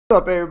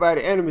What's up,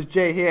 everybody?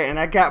 AniMusJ here, and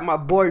I got my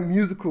boy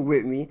Musical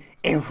with me,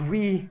 and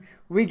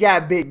we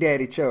got Big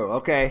Daddy Cho,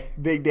 okay?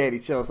 Big Daddy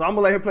Cho. So I'm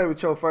gonna let him play with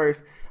Cho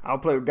first. I'll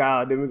play with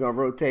Cho'Gall, then we're gonna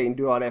rotate and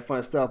do all that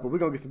fun stuff. But we're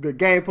gonna get some good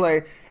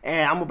gameplay,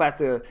 and I'm about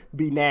to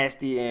be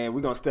nasty, and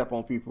we're gonna step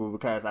on people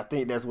because I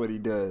think that's what he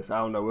does. I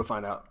don't know. We'll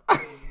find out.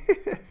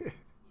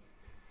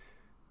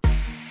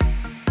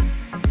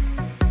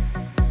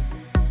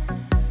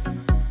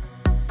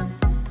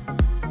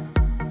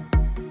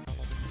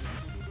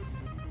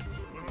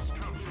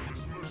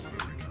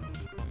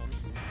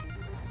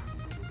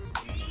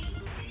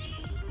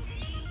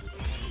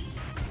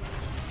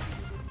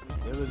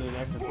 Other than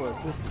asking for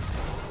assistance.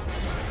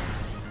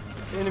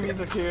 Enemies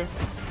are here.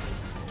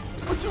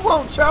 What you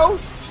want, Cho?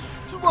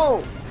 What you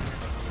want?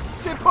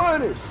 Get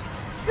punished.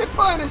 Get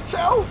punished,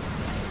 Cho.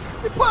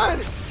 Get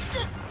punished.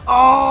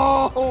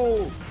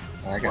 Oh!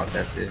 I got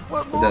that too.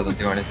 What It doesn't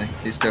do anything.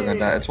 He's still gonna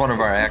die. It's one of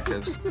our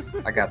actives.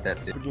 I got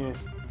that too. Again.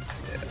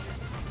 Yeah.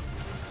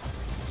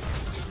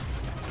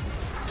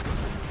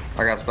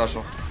 I got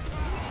special.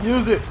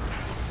 Use it.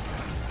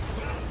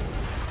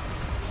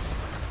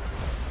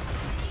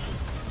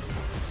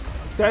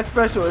 That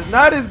special is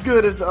not as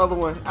good as the other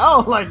one. I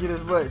don't like it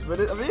as much, but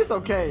I mean it's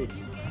okay.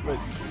 But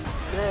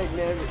dang,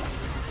 damn it,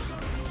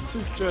 it's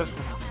too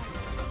stressful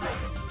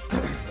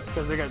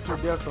because they got 2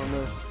 deaths on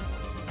this.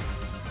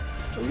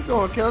 Where you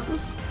going,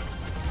 Keltis?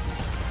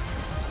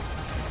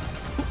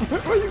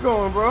 Where you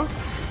going, bro?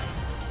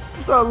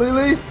 What's up,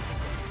 Lily?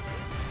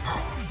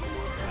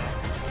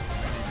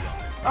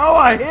 Oh,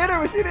 I hit her,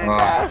 but she didn't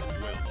die.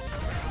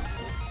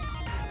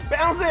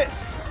 Bounce it.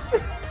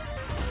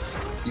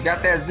 You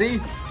got that Z?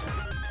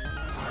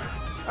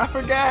 I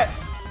forgot.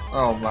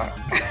 Oh my.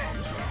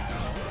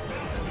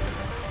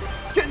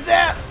 Get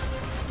zapped!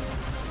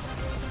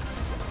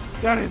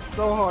 That is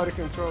so hard to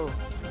control.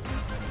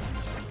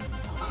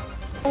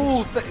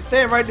 Ooh,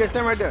 stand right there,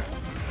 stand right there.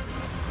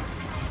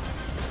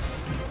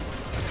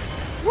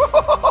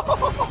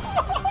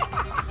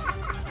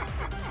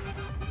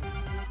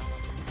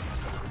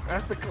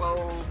 That's the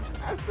clone.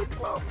 That's the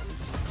clone.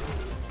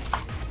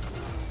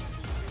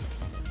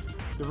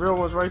 The real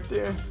one's right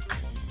there.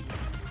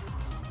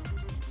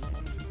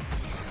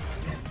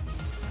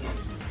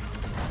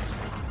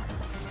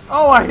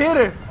 Oh, I hit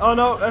her! Oh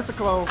no, that's the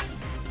clone.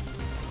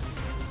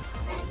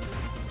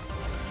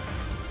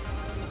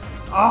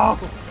 Oh!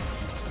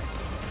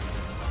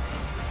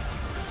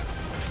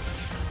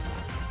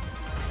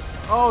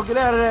 Oh, get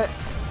out of that!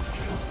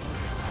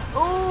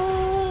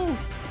 Ooh!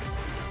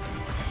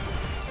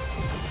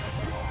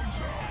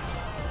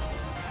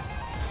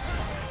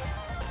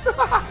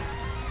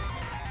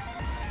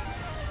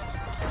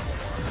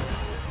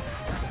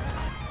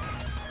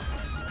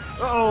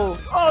 Uh-oh!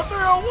 Oh,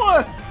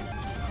 3-on-1!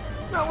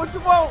 Not what you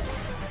want.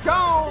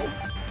 Go.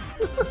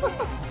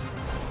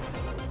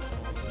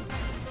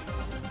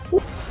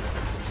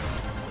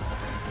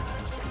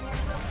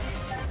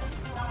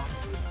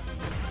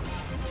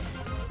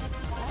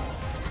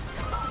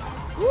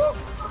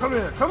 Come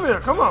here, come here,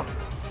 come on.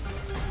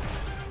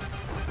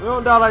 We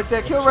don't die like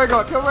that. Kill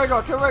Rhaegar, kill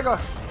Rhaegar, kill Rhaegar.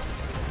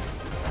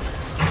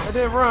 And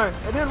then run,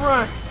 and then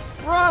run.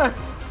 Run.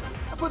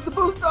 I put the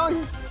boost on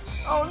you.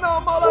 Oh no,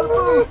 I'm all out of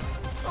boost.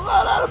 I'm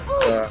all out of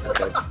boost.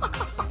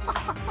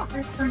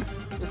 Okay.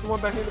 It's the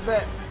one back in the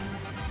back.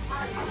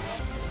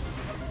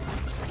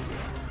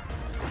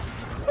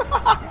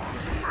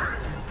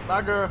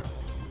 Bye, girl.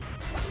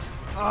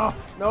 Oh,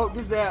 no,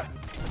 get zapped.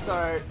 It's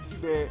alright, she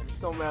dead.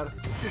 Don't matter.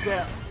 Get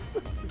zapped.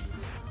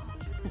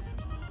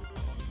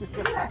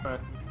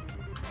 Right.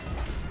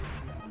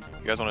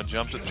 You guys want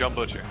to jump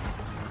butcher?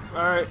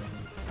 Alright.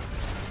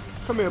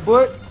 Come here,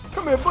 Butch.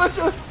 Come here,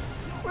 Butcher.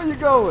 Where you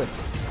going?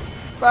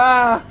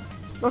 Bye.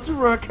 Don't you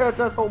run, cut.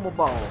 That's homo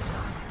balls.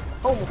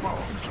 Homo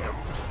balls.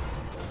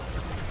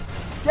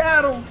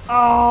 Got him!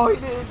 Oh, he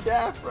didn't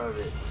die from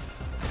it.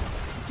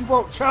 What you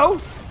want, Cho?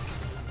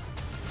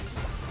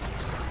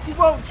 What you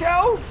want,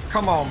 Cho?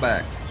 Come on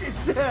back. Get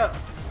zapped!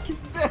 Get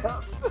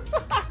zapped!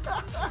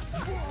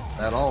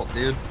 That ult,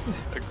 dude.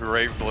 A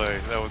great play.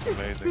 That was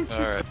amazing.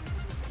 Alright.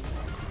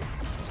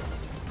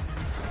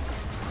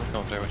 I'm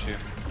going there with you.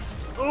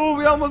 Oh,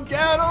 we almost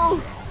got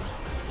him!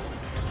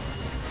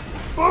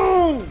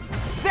 Boom!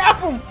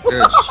 Zap him!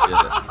 Good shit.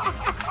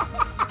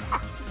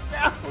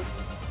 Zap him!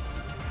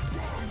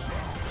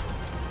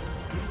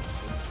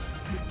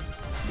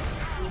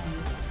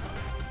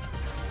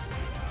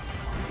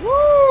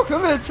 Woo!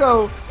 Come here,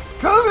 Cho!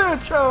 Come here,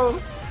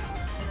 Cho!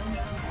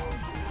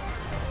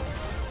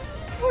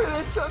 Look at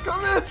that, Cho!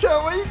 Come here,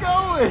 Cho! Where you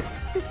going?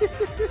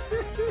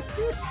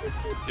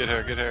 Get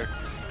her, get her.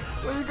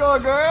 Where you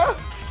going, girl?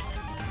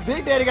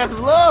 Big Daddy got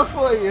some love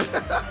for you.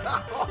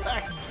 Oh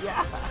my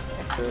God!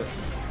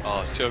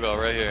 Oh, Cho'Gall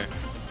right here.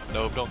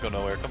 Nope, don't go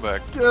nowhere. Come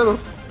back. Get him!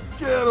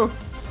 Get him!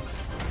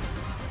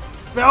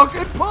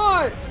 Falcon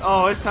punch!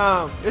 Oh, it's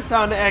time. It's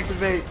time to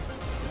activate.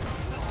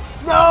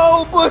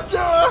 No,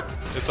 Butcher!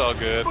 It's all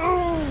good.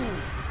 Boom!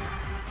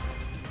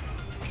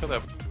 Kill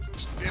that.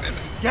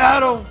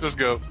 Got him! Let's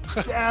go.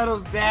 Got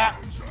him,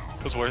 Zap!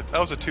 It was worth. That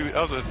was a two.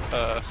 That was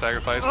a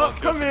sacrifice. Oh, One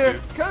kill come for here. two.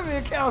 Come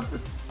here, Counter.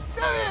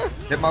 Come here.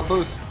 Hit my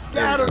boost.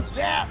 There Got we him, go.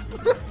 zap.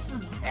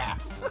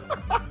 Zap.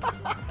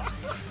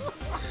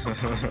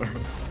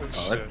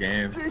 Oh, that's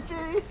game.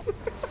 GG.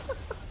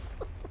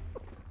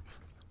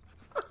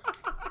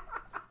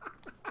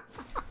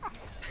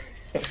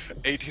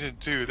 18 and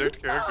 2. Their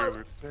characters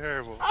were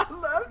terrible. I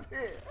love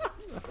it.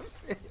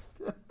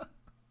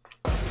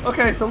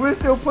 Okay, so we're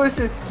still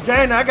pushing.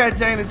 Jaina, I got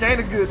Jaina.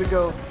 Jaina good to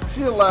go.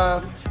 She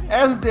alive.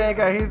 Adam Dan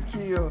got his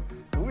kill.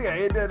 We got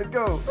 8 there to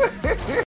go.